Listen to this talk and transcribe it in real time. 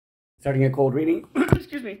Starting a cold reading,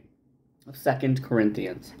 excuse me, of 2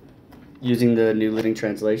 Corinthians, using the New Living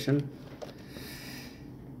Translation.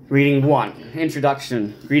 Reading 1,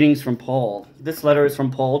 Introduction, Greetings from Paul. This letter is from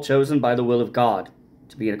Paul, chosen by the will of God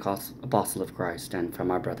to be an apostle of Christ, and from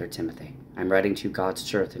our brother Timothy. I'm writing to God's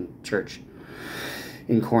church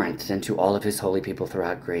in Corinth, and to all of his holy people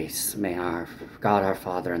throughout Greece. May our God, our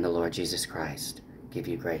Father, and the Lord Jesus Christ give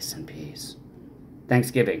you grace and peace.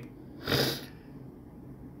 Thanksgiving.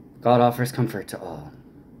 God offers comfort to all.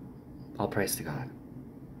 All praise to God,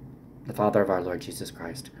 the Father of our Lord Jesus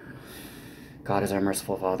Christ. God is our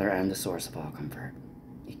merciful Father and the source of all comfort.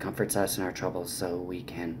 He comforts us in our troubles so we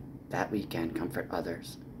can comfort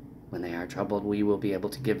others. When they are troubled, we will be able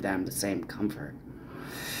to give them the same comfort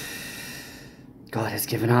God has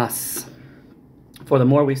given us. For the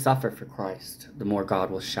more we suffer for Christ, the more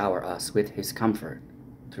God will shower us with his comfort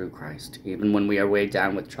through Christ. Even when we are weighed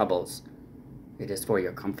down with troubles, it is for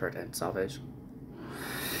your comfort and salvation.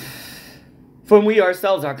 For when we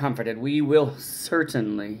ourselves are comforted, we will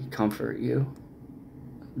certainly comfort you.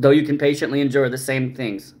 Though you can patiently endure the same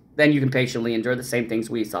things, then you can patiently endure the same things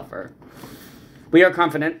we suffer. We are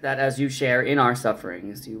confident that as you share in our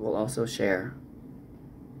sufferings, you will also share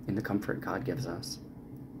in the comfort God gives us.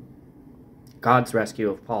 God's rescue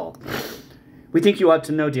of Paul. We think you ought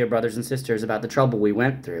to know, dear brothers and sisters, about the trouble we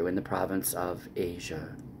went through in the province of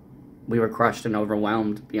Asia. We were crushed and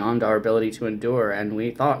overwhelmed beyond our ability to endure, and we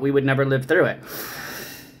thought we would never live through it.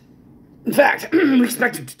 In fact, we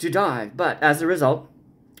expected to die, but as a result,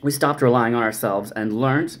 we stopped relying on ourselves and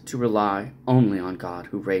learned to rely only on God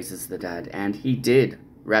who raises the dead, and he did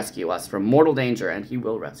rescue us from mortal danger, and he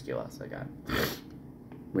will rescue us again.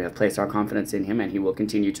 We have placed our confidence in him, and he will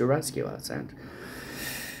continue to rescue us, and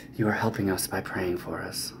you are helping us by praying for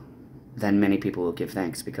us. Then many people will give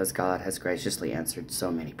thanks because God has graciously answered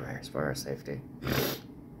so many prayers for our safety.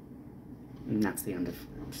 And that's the end of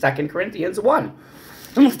 2 Corinthians 1. And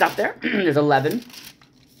we'll stop there. There's 11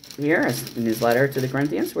 here in his letter to the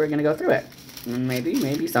Corinthians. We're going to go through it. And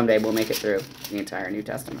maybe someday we'll make it through the entire New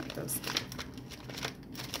Testament. We're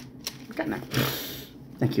getting there.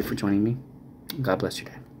 Thank you for joining me. God bless your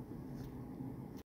day.